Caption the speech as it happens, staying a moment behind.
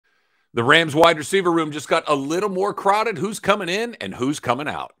The Rams wide receiver room just got a little more crowded. Who's coming in and who's coming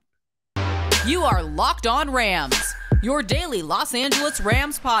out? You are Locked On Rams, your daily Los Angeles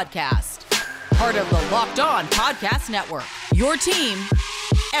Rams podcast. Part of the Locked On Podcast Network, your team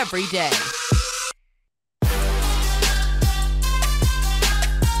every day.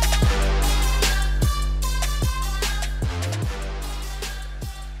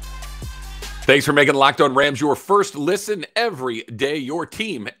 Thanks for making Locked On Rams your first listen every day, your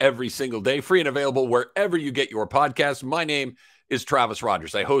team every single day, free and available wherever you get your podcasts. My name is Travis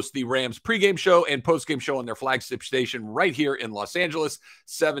Rogers. I host the Rams pregame show and postgame show on their flagship station right here in Los Angeles,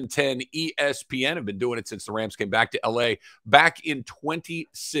 710 ESPN. I've been doing it since the Rams came back to LA back in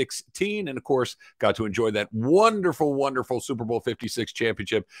 2016. And of course, got to enjoy that wonderful, wonderful Super Bowl 56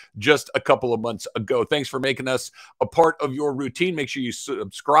 championship just a couple of months ago. Thanks for making us a part of your routine. Make sure you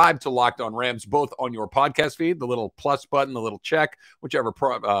subscribe to Locked On Rams, both on your podcast feed, the little plus button, the little check, whichever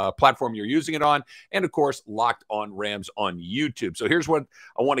platform you're using it on. And of course, Locked On Rams on YouTube. So here's what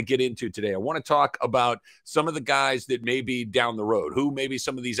I want to get into today. I want to talk about some of the guys that may be down the road, who maybe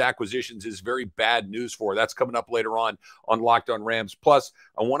some of these acquisitions is very bad news for. That's coming up later on Locked On Rams. Plus,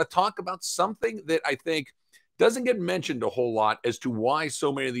 I want to talk about something that I think doesn't get mentioned a whole lot as to why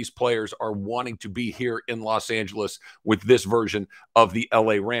so many of these players are wanting to be here in Los Angeles with this version of the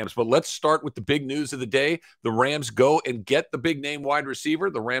LA Rams. But let's start with the big news of the day. The Rams go and get the big name wide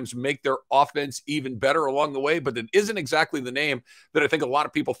receiver. The Rams make their offense even better along the way, but it isn't exactly the name that I think a lot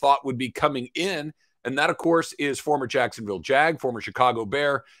of people thought would be coming in. And that, of course, is former Jacksonville Jag, former Chicago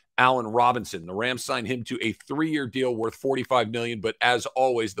Bear, Allen Robinson. The Rams signed him to a 3-year deal worth $45 million. But as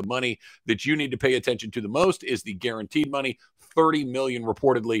always, the money that you need to pay attention to the most is the guaranteed money. $30 million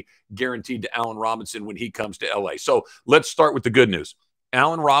reportedly guaranteed to Allen Robinson when he comes to LA. So let's start with the good news.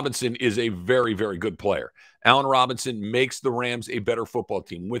 Allen Robinson is a very, very good player. Allen Robinson makes the Rams a better football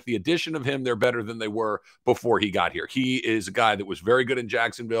team. With the addition of him, they're better than they were before he got here. He is a guy that was very good in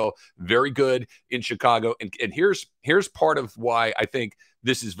Jacksonville, very good in Chicago. And here's part of why I think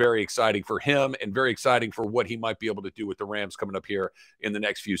this is very exciting for him and very exciting for what he might be able to do with the Rams coming up here in the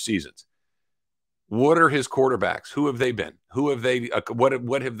next few seasons. What are his quarterbacks? Who have they been? What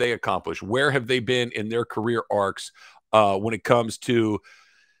have they accomplished? Where have they been in their career arcs when it comes to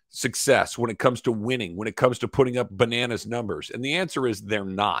success, when it comes to winning, when it comes to putting up bananas numbers? And the answer is they're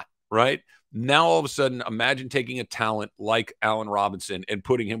not, right? Now, all of a sudden, imagine taking a talent like Allen Robinson and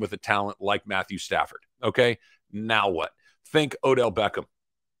putting him with a talent like Matthew Stafford, okay? Now what? Think Odell Beckham,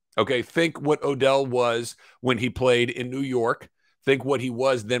 okay? Think what Odell was when he played in New York. Think what he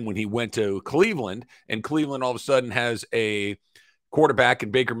was then when he went to Cleveland, and Cleveland all of a sudden has a quarterback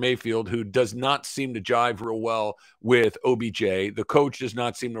in Baker Mayfield who does not seem to jive real well with OBJ. The coach does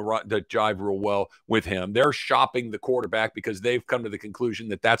not seem to jive real well with him. They're shopping the quarterback because they've come to the conclusion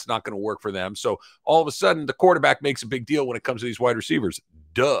that that's not going to work for them. So all of a sudden, the quarterback makes a big deal when it comes to these wide receivers.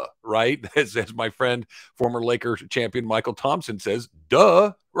 Duh, right? As my friend, former Laker champion Michael Thompson says,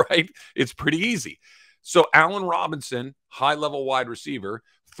 duh, right? It's pretty easy. So Allen Robinson, high-level wide receiver,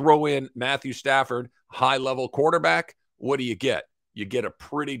 throw in Matthew Stafford, high-level quarterback, what do you get? You get a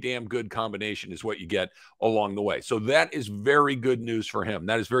pretty damn good combination is what you get along the way. So that is very good news for him.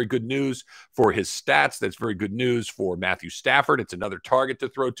 That is very good news for his stats. That's very good news for Matthew Stafford. It's another target to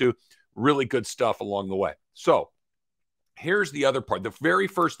throw to. Really good stuff along the way. So here's the other part. The very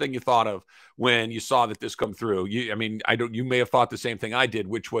first thing you thought of when you saw that this come through, you may have thought the same thing I did,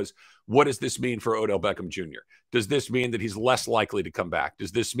 which was, what does this mean for Odell Beckham Jr.? Does this mean that he's less likely to come back?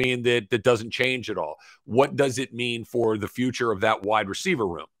 Does this mean that that doesn't change at all? What does it mean for the future of that wide receiver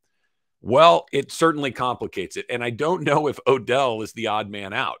room? Well, it certainly complicates it. And I don't know if Odell is the odd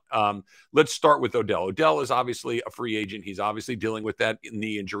man out. Let's start with Odell. Odell is obviously a free agent. He's obviously dealing with that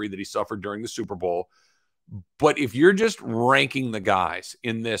knee injury that he suffered during the Super Bowl. But if you're just ranking the guys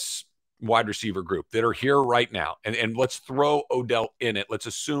in this wide receiver group that are here right now, and let's throw Odell in it. Let's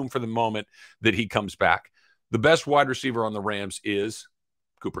assume for the moment that he comes back. The best wide receiver on the Rams is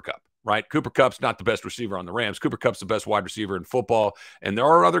Cooper Kupp, right? Cooper Kupp's not the best receiver on the Rams. Cooper Kupp's the best wide receiver in football. And there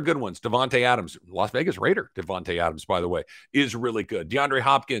are other good ones. Devontae Adams, Las Vegas Raider, Devontae Adams, by the way, is really good. DeAndre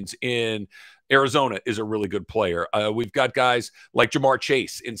Hopkins in Arizona is a really good player. We've got guys like Jamar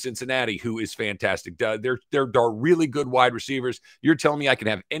Chase in Cincinnati, who is fantastic. There are really good wide receivers. You're telling me I can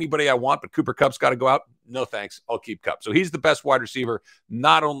have anybody I want, but Cooper Kupp's got to go out? No, thanks. I'll keep Kupp. So he's the best wide receiver,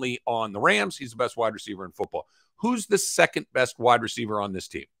 not only on the Rams, he's the best wide receiver in football. Who's the second best wide receiver on this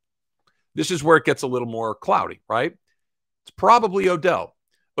team? This is where it gets a little more cloudy, right? It's probably Odell.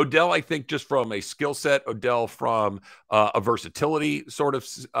 Odell, I think, just from a skill set, Odell from a versatility sort of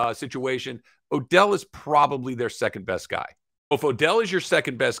situation, Odell is probably their second best guy. If Odell is your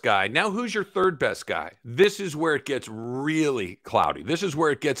second best guy, now who's your third best guy? This is where it gets really cloudy. This is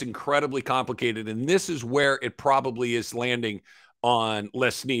where it gets incredibly complicated, and this is where it probably is landing on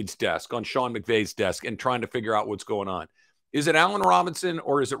Les Snead's desk, on Sean McVay's desk, and trying to figure out what's going on. Is it Allen Robinson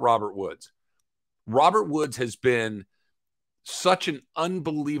or is it Robert Woods? Robert Woods has been such an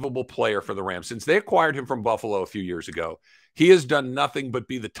unbelievable player for the Rams. Since they acquired him from Buffalo a few years ago, he has done nothing but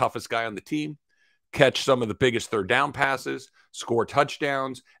be the toughest guy on the team, catch some of the biggest third down passes, score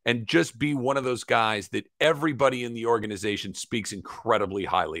touchdowns, and just be one of those guys that everybody in the organization speaks incredibly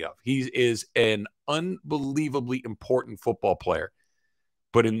highly of. He is an unbelievably important football player.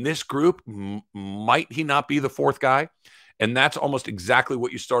 But in this group, might he not be the fourth guy? And that's almost exactly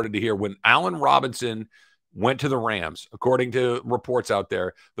what you started to hear when Allen Robinson went to the Rams. According to reports out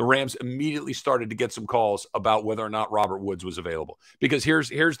there, the Rams immediately started to get some calls about whether or not Robert Woods was available. Because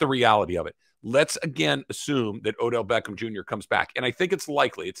here's the reality of it. Let's again assume that Odell Beckham Jr. comes back. And I think it's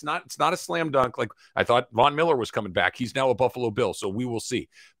likely. It's not a slam dunk. Like I thought Von Miller was coming back. He's now a Buffalo Bill, so we will see.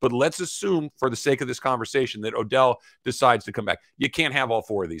 But let's assume for the sake of this conversation that Odell decides to come back. You can't have all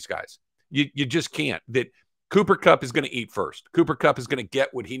four of these guys. You just can't. That Cooper Kupp is going to eat first. Cooper Kupp is going to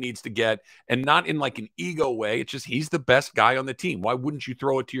get what he needs to get, and not in like an ego way. It's just he's the best guy on the team. Why wouldn't you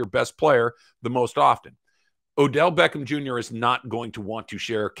throw it to your best player the most often? Odell Beckham Jr. is not going to want to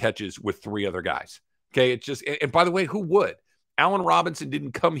share catches with three other guys. Okay, it's just, and by the way, who would? Allen Robinson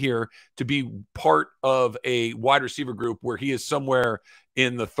didn't come here to be part of a wide receiver group where he is somewhere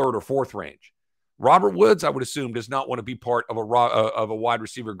in the third or fourth range. Robert Woods, I would assume, does not want to be part of a wide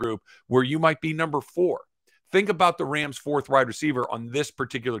receiver group where you might be number 4. Think about the Rams' fourth wide receiver on this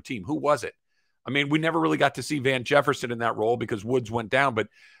particular team. Who was it? I mean, we never really got to see Van Jefferson in that role because Woods went down, but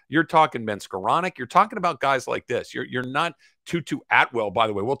you're talking Ben Skoranek. You're talking about guys like this. You're not Tutu Atwell, by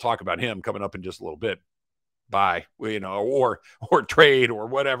the way. We'll talk about him coming up in just a little bit. Or trade or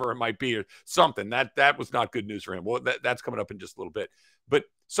whatever it might be or something. That was not good news for him. Well, that's coming up in just a little bit. But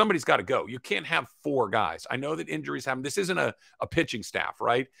somebody's got to go. You can't have 4 guys. I know that injuries happen. This isn't a pitching staff,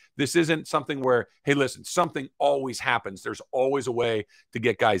 right? This isn't something where, hey, listen, something always happens. There's always a way to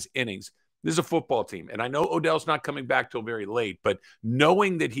get guys innings. This is a football team. And I know Odell's not coming back till very late, but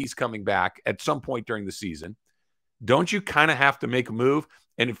knowing that he's coming back at some point during the season, don't you kind of have to make a move?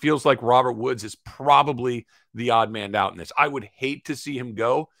 And it feels like Robert Woods is probably the odd man out in this. I would hate to see him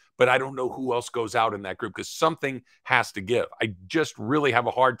go, but I don't know who else goes out in that group because something has to give. I just really have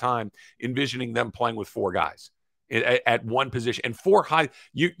a hard time envisioning them playing with 4 guys at one position. And 4 high,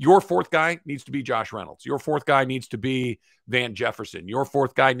 your fourth guy needs to be Josh Reynolds. Your fourth guy needs to be Van Jefferson. Your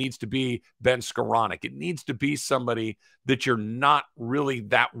fourth guy needs to be Ben Skoranek. It needs to be somebody that you're not really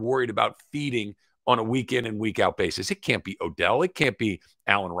that worried about feeding on a week in and week out basis. It can't be Odell. It can't be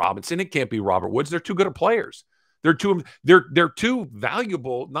Allen Robinson. It can't be Robert Woods. They're too good of players. They're too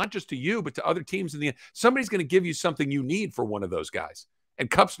valuable, not just to you, but to other teams in the end. Somebody's going to give you something you need for one of those guys. And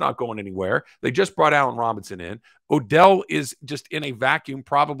Kupp's not going anywhere. They just brought Allen Robinson in. Odell is just in a vacuum,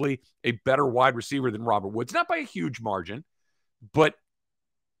 probably a better wide receiver than Robert Woods. Not by a huge margin, but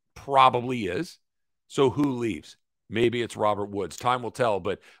probably is. So who leaves? Maybe it's Robert Woods. Time will tell,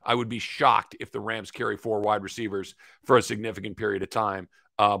 but I would be shocked if the Rams carry 4 wide receivers for a significant period of time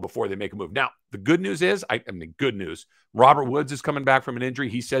before they make a move. Now, the good news is, good news, Robert Woods is coming back from an injury.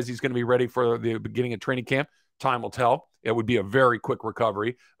 He says he's going to be ready for the beginning of training camp. Time will tell. It would be a very quick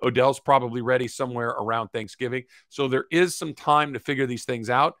recovery. Odell's probably ready somewhere around Thanksgiving. So there is some time to figure these things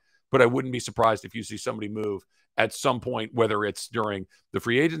out, but I wouldn't be surprised if you see somebody move at some point, whether it's during the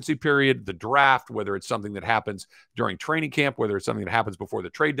free agency period, the draft, whether it's something that happens during training camp, whether it's something that happens before the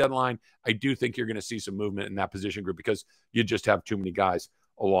trade deadline. I do think you're going to see some movement in that position group because you just have too many guys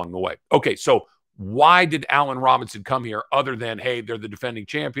along the way. Okay, so why did Allen Robinson come here other than, hey, they're the defending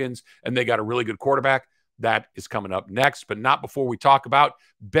champions and they got a really good quarterback? That is coming up next, but not before we talk about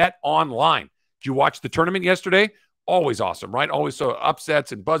BetOnline. Did you watch the tournament yesterday? Always awesome, right? Always so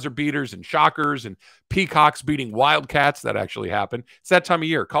upsets and buzzer beaters and shockers and Peacocks beating Wildcats. That actually happened. It's that time of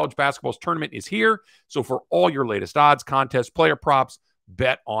year. College basketball's tournament is here. So for all your latest odds, contests, player props,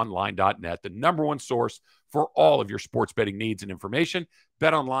 betonline.net, the #1 source for all of your sports betting needs and information.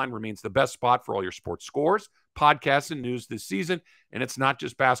 BetOnline remains the best spot for all your sports scores, podcasts, and news this season. And it's not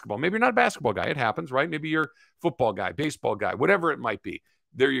just basketball. Maybe you're not a basketball guy. It happens, right? Maybe you're a football guy, baseball guy, whatever it might be.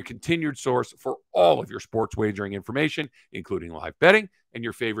 They're your continued source for all of your sports wagering information, including live betting and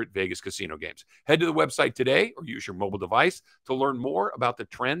your favorite Vegas casino games. Head to the website today or use your mobile device to learn more about the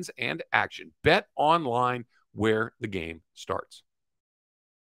trends and action. Bet online, where the game starts.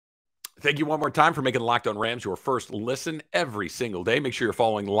 Thank you one more time for making Locked On Rams your first listen every single day. Make sure you're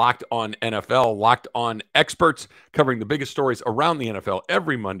following Locked On NFL, Locked On Experts, covering the biggest stories around the NFL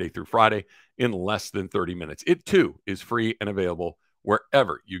every Monday through Friday in less than 30 minutes. It, too, is free and available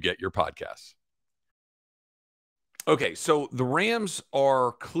wherever you get your podcasts. Okay, so the Rams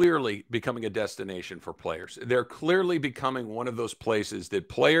are clearly becoming a destination for players. They're clearly becoming one of those places that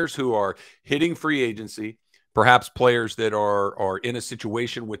players who are hitting free agency, perhaps players that are in a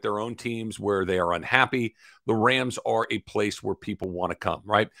situation with their own teams where they are unhappy, the Rams are a place where people want to come,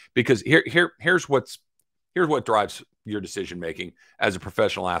 right? Because here's what drives your decision making as a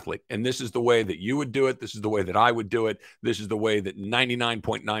professional athlete. And this is the way that you would do it. This is the way that I would do it. This is the way that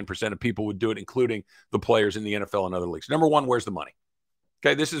 99.9% of people would do it, including the players in the NFL and other leagues. Number one, where's the money?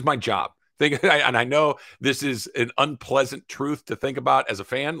 Okay, this is my job. And I know this is an unpleasant truth to think about as a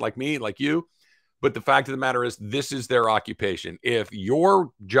fan like me, like you. But the fact of the matter is, this is their occupation. If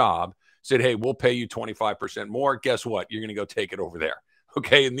your job said, hey, we'll pay you 25% more, guess what? You're going to go take it over there.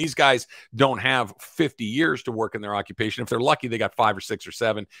 Okay, and these guys don't have 50 years to work in their occupation. If they're lucky, they got 5 or 6 or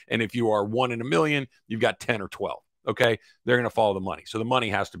 7. And if you are 1 in a million, you've got 10 or 12. Okay, they're going to follow the money. So the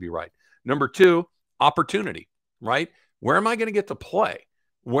money has to be right. Number two, opportunity, right? Where am I going to get to play?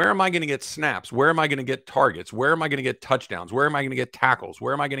 Where am I going to get snaps? Where am I going to get targets? Where am I going to get touchdowns? Where am I going to get tackles?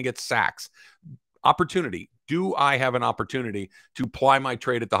 Where am I going to get sacks? Opportunity. Do I have an opportunity to ply my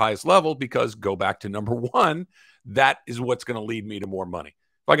trade at the highest level? Because go back to number one, that is what's going to lead me to more money.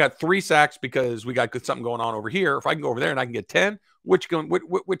 If I got 3 sacks because we got something going on over here, if I can go over there and I can get 10, which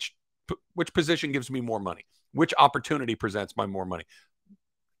position gives me more money? Which opportunity presents my more money?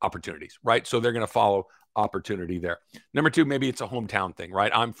 Opportunities, right? So they're going to follow opportunity there. Number two, maybe it's a hometown thing,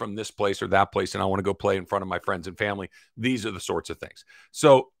 right? I'm from this place or that place, and I want to go play in front of my friends and family. These are the sorts of things.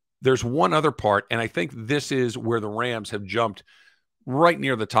 So there's one other part, and I think this is where the Rams have jumped right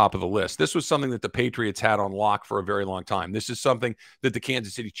near the top of the list. This was something that the Patriots had on lock for a very long time. This is something that the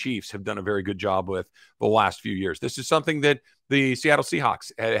Kansas City Chiefs have done a very good job with the last few years. This is something that the Seattle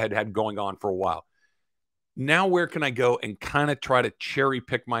Seahawks had going on for a while. Now, where can I go and kind of try to cherry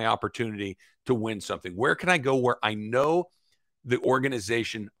pick my opportunity to win something? Where can I go where I know the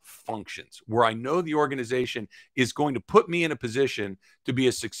organization functions, where I know the organization is going to put me in a position to be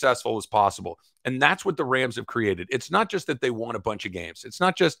as successful as possible? And that's what the Rams have created. It's not just that they won a bunch of games. It's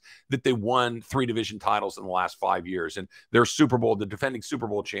not just that they won 3 division titles in the last 5 years and they're the defending Super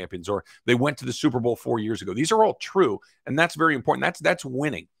Bowl champions, or they went to the Super Bowl 4 years ago. These are all true, and that's very important. That's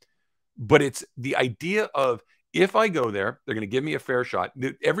winning. But it's the idea of, if I go there, they're going to give me a fair shot.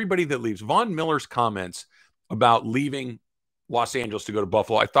 Everybody that leaves, Von Miller's comments about leaving Los Angeles to go to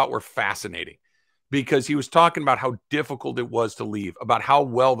Buffalo, I thought were fascinating, because he was talking about how difficult it was to leave, about how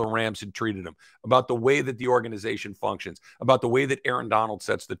well the Rams had treated him, about the way that the organization functions, about the way that Aaron Donald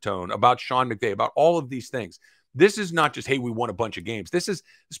sets the tone, about Sean McVay, about all of these things. This is not just, hey, we won a bunch of games. This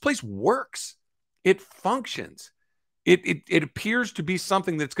place works. It functions. It appears to be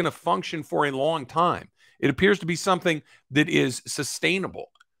something that's going to function for a long time. It appears to be something that is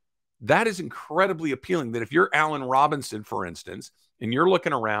sustainable. That is incredibly appealing, that if you're Allen Robinson, for instance, and you're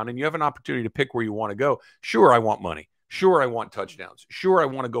looking around and you have an opportunity to pick where you want to go, sure, I want money. Sure, I want touchdowns. Sure, I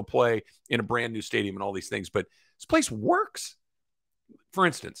want to go play in a brand new stadium and all these things, but this place works. For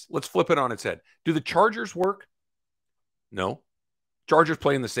instance, let's flip it on its head. Do the Chargers work? No. Chargers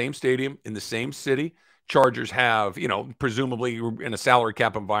play in the same stadium, in the same city. Chargers have, presumably in a salary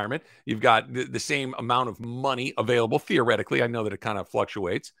cap environment, you've got the same amount of money available, theoretically. I know that it kind of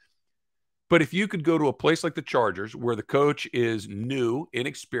fluctuates. But if you could go to a place like the Chargers, where the coach is new,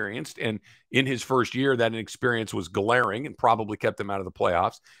 inexperienced, and in his first year, that inexperience was glaring and probably kept them out of the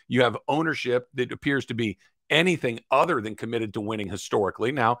playoffs. You have ownership that appears to be anything other than committed to winning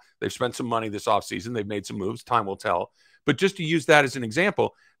historically. Now, they've spent some money this offseason. They've made some moves. Time will tell. But just to use that as an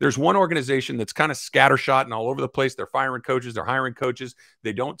example, there's one organization that's kind of scattershot and all over the place. They're firing coaches. They're hiring coaches.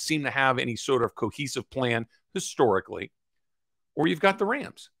 They don't seem to have any sort of cohesive plan historically. Or you've got the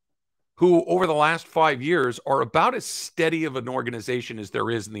Rams, who over the last 5 years are about as steady of an organization as there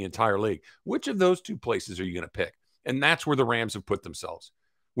is in the entire league. Which of those two places are you going to pick? And that's where the Rams have put themselves.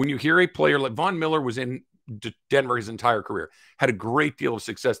 When you hear a player like Von Miller was in Denver his entire career, had a great deal of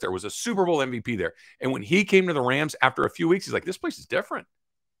success there, was a Super Bowl MVP there. And when he came to the Rams after a few weeks, he's like, this place is different.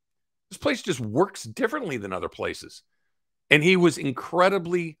 This place just works differently than other places. And he was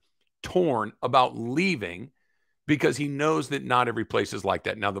incredibly torn about leaving because he knows that not every place is like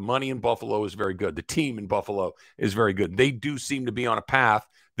that. Now, the money in Buffalo is very good. The team in Buffalo is very good. They do seem to be on a path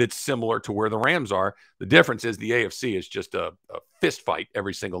that's similar to where the Rams are. The difference is the AFC is just a fist fight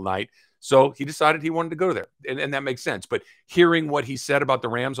every single night. So he decided he wanted to go there, and that makes sense. But hearing what he said about the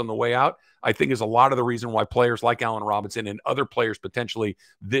Rams on the way out, I think is a lot of the reason why players like Allen Robinson and other players potentially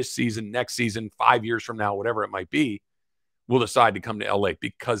this season, next season, 5 years from now, whatever it might be, will decide to come to LA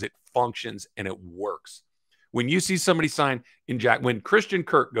because it functions and it works. When you see somebody sign when Christian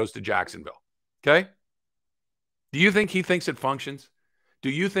Kirk goes to Jacksonville, okay? Do you think he thinks it functions? Do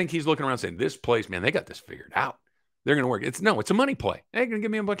you think he's looking around saying, this place, man, they got this figured out. They're going to work. It's a money play. Hey, you're going to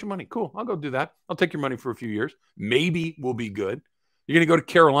give me a bunch of money. Cool. I'll go do that. I'll take your money for a few years. Maybe we'll be good. You're going to go to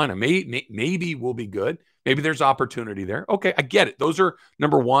Carolina. Maybe we'll be good. Maybe there's opportunity there. Okay, I get it. Those are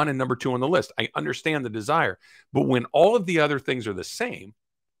number 1 and number 2 on the list. I understand the desire. But when all of the other things are the same,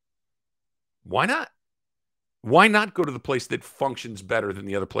 why not? Why not go to the place that functions better than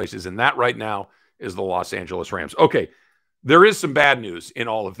the other places? And that right now is the Los Angeles Rams. Okay, there is some bad news in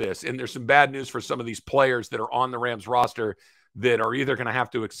all of this. And there's some bad news for some of these players that are on the Rams roster that are either going to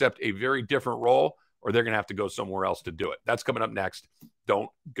have to accept a very different role or they're going to have to go somewhere else to do it. That's coming up next. Don't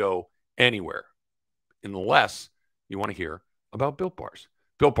go anywhere unless you want to hear about Built Bars.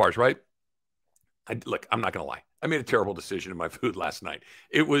 Built Bars, right? Look, I'm not going to lie. I made a terrible decision in my food last night.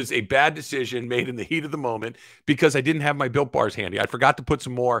 It was a bad decision made in the heat of the moment because I didn't have my Built Bars handy. I forgot to put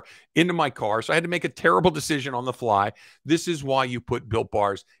some more into my car, so I had to make a terrible decision on the fly. This is why you put Built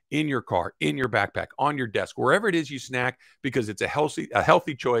Bars in your car, in your backpack, on your desk, wherever it is you snack, because it's a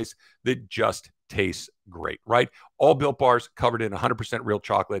healthy choice that just tastes great, right? All Built Bars covered in 100% real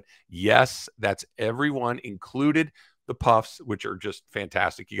chocolate. Yes, that's everyone, included the puffs, which are just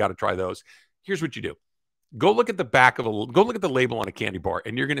fantastic. You got to try those. Here's what you do. Go look at the label on a candy bar,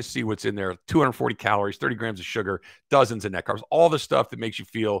 and you're going to see what's in there. 240 calories, 30 grams of sugar, dozens of net carbs, all the stuff that makes you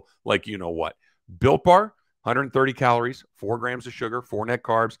feel like you know what. Built Bar, 130 calories, 4 grams of sugar, 4 net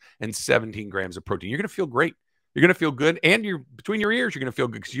carbs, and 17 grams of protein. You're going to feel great. You're going to feel good, and between your ears, you're going to feel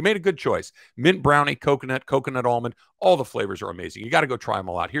good because you made a good choice. Mint brownie, coconut almond, all the flavors are amazing. You got to go try them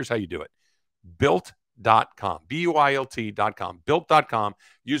all out. Here's how you do it. Built.com, BUILT.com, built.com.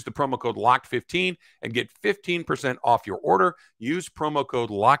 Use the promo code LOCKED15 and get 15% off your order. Use promo code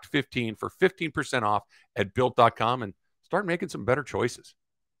LOCKED15 for 15% off at built.com and start making some better choices.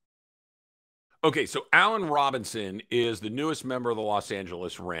 Okay, so Allen Robinson is the newest member of the Los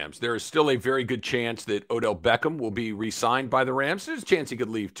Angeles Rams. There is still a very good chance that Odell Beckham will be re-signed by the Rams. There's a chance he could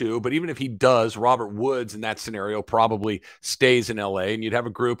leave too, but even if he does, Robert Woods in that scenario probably stays in LA, and you'd have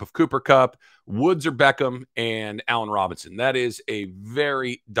a group of Cooper Kupp, Woods or Beckham, and Allen Robinson. That is a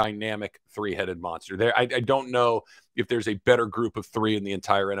very dynamic three-headed monster. There, I don't know if there's a better group of 3 in the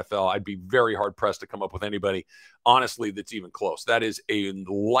entire NFL. I'd be very hard-pressed to come up with anybody, honestly, that's even close. That is a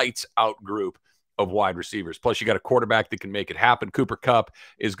lights-out group of wide receivers. Plus, you got a quarterback that can make it happen. Cooper Kupp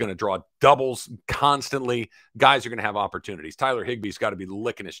is going to draw doubles constantly. Guys are going to have opportunities. Tyler Higbee's got to be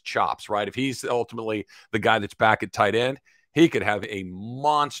licking his chops, right? If he's ultimately the guy that's back at tight end, he could have a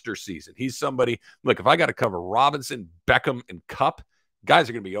monster season. He's somebody, look, if I got to cover Robinson, Beckham, and Kupp, guys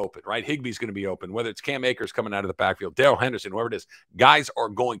are going to be open, right? Higbee's going to be open, whether it's Cam Akers coming out of the backfield, Darrell Henderson, whoever it is, guys are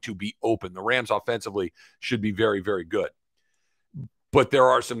going to be open. The Rams offensively should be very, very good. But there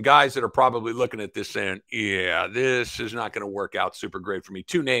are some guys that are probably looking at this saying, yeah, this is not going to work out super great for me.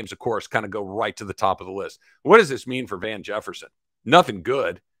 2 names, of course, kind of go right to the top of the list. What does this mean for Van Jefferson? Nothing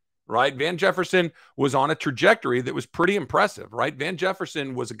good, right? Van Jefferson was on a trajectory that was pretty impressive, right? Van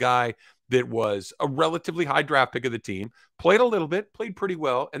Jefferson was a guy that was a relatively high draft pick of the team, played a little bit, played pretty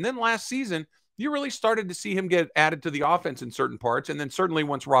well. And then last season, you really started to see him get added to the offense in certain parts. And then certainly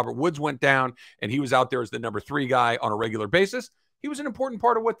once Robert Woods went down and he was out there as the number 3 guy on a regular basis, he was an important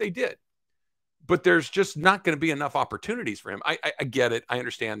part of what they did. But there's just not going to be enough opportunities for him. I get it. I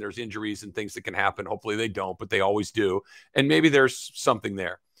understand there's injuries and things that can happen. Hopefully they don't, but they always do. And maybe there's something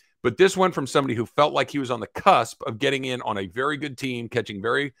there. But this went from somebody who felt like he was on the cusp of getting in on a very good team, catching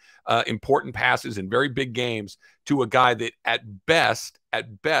very important passes in very big games, to a guy that at best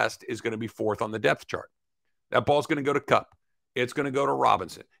is going to be 4th on the depth chart. That ball's going to go to Kupp. It's going to go to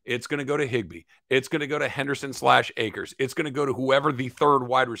Robinson. It's going to go to Higbee. It's going to go to Henderson/Akers. It's going to go to whoever the 3rd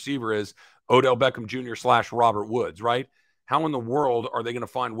wide receiver is, Odell Beckham Jr. / Robert Woods, right? How in the world are they going to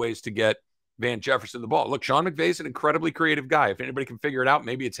find ways to get Van Jefferson the ball? Look, Sean McVay's an incredibly creative guy. If anybody can figure it out,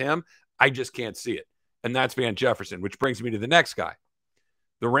 maybe it's him. I just can't see it. And that's Van Jefferson, which brings me to the next guy.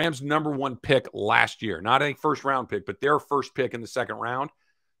 The Rams' number 1 pick last year, not a first-round pick, but their first pick in the 2nd round,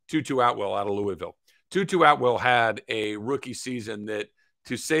 Tutu Atwell out of Louisville. Tutu Atwell had a rookie season that,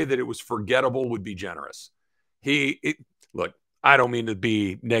 to say that it was forgettable would be generous. Look, I don't mean to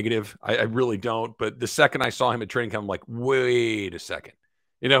be negative. I really don't. But the second I saw him at training camp, I'm like, wait a second.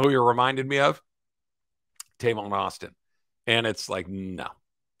 You know who you're reminded me of? Tavon Austin. And it's like, no.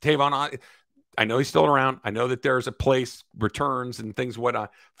 Tavon, I know he's still around. I know that there's a place, returns and things,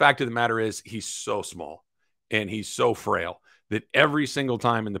 whatnot. Fact of the matter is he's so small and he's so frail that every single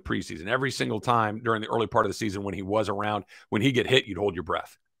time in the preseason, every single time during the early part of the season when he was around, when he get hit, you'd hold your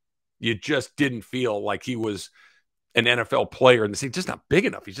breath. You just didn't feel like he was an NFL player, and he's just not big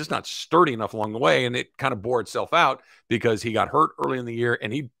enough. He's just not sturdy enough along the way, and it kind of bore itself out because he got hurt early in the year,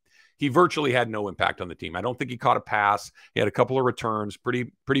 and he virtually had no impact on the team. I don't think he caught a pass. He had a couple of returns,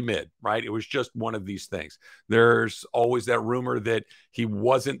 pretty mid, right? It was just one of these things. There's always that rumor that he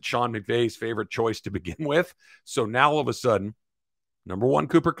wasn't Sean McVay's favorite choice to begin with. So now all of a sudden, number 1,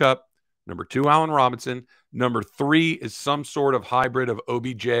 Cooper Kupp, number 2, Allen Robinson, number 3 is some sort of hybrid of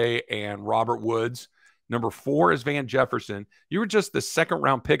OBJ and Robert Woods. Number 4 is Van Jefferson. You were just the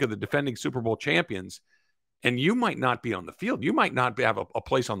second-round pick of the defending Super Bowl champions, and you might not be on the field. You might not have a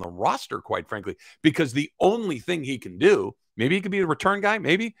place on the roster, quite frankly, because the only thing he can do, maybe he could be a return guy.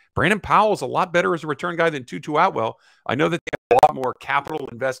 Maybe Brandon Powell is a lot better as a return guy than Tutu Atwell. I know that they have a lot more capital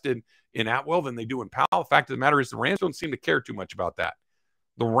invested in Atwell than they do in Powell. The fact of the matter is the Rams don't seem to care too much about that.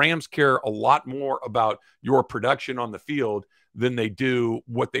 The Rams care a lot more about your production on the field than they do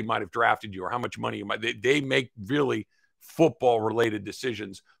what they might have drafted you or how much money you might. They make really football-related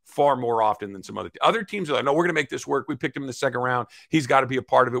decisions far more often than some other teams are like, no, we're going to make this work. We picked him in the second round. He's got to be a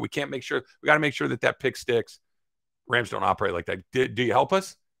part of it. We got to make sure that pick sticks. Rams don't operate like that. Do you help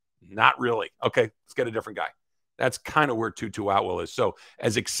us? Not really. Okay, let's get a different guy. That's kind of where Tutu Atwell is. So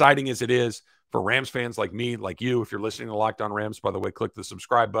as exciting as it is for Rams fans like me, like you, if you're listening to Locked On Rams, by the way, click the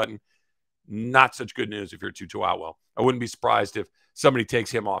subscribe button. Not such good news if you're Tutu Atwell. I wouldn't be surprised if somebody takes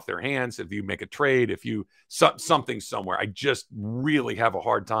him off their hands, if you make a trade, if you something somewhere. I just really have a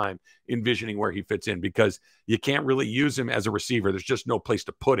hard time envisioning where he fits in because you can't really use him as a receiver. There's just no place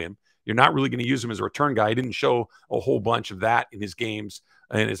to put him. You're not really going to use him as a return guy. He didn't show a whole bunch of that in his games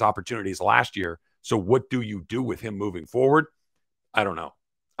and his opportunities last year. So what do you do with him moving forward? I don't know.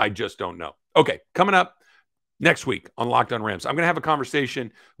 I just don't know. Okay, coming up next week on Locked On Rams, I'm going to have a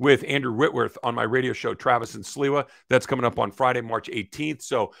conversation with Andrew Whitworth on my radio show, Travis and Sliwa. That's coming up on Friday, March 18th.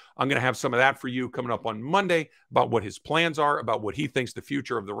 So I'm going to have some of that for you coming up on Monday about what his plans are, about what he thinks the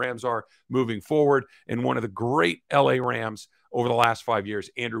future of the Rams are moving forward. And one of the great LA Rams over the last 5 years,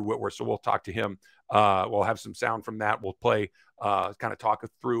 Andrew Whitworth. So we'll talk to him. We'll have some sound from that. We'll play, kind of talk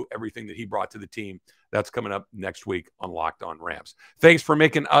through everything that he brought to the team. That's coming up next week on Locked On Rams. Thanks for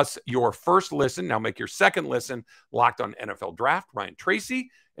making us your first listen. Now make your second listen. Locked On NFL Draft. Ryan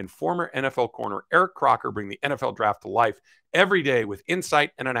Tracy and former NFL corner Eric Crocker bring the NFL Draft to life every day with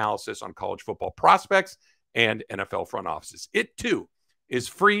insight and analysis on college football prospects and NFL front offices. It, too, is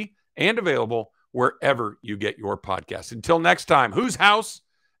free and available wherever you get your podcasts. Until next time, whose house?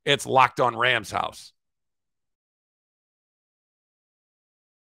 It's Locked On Rams house.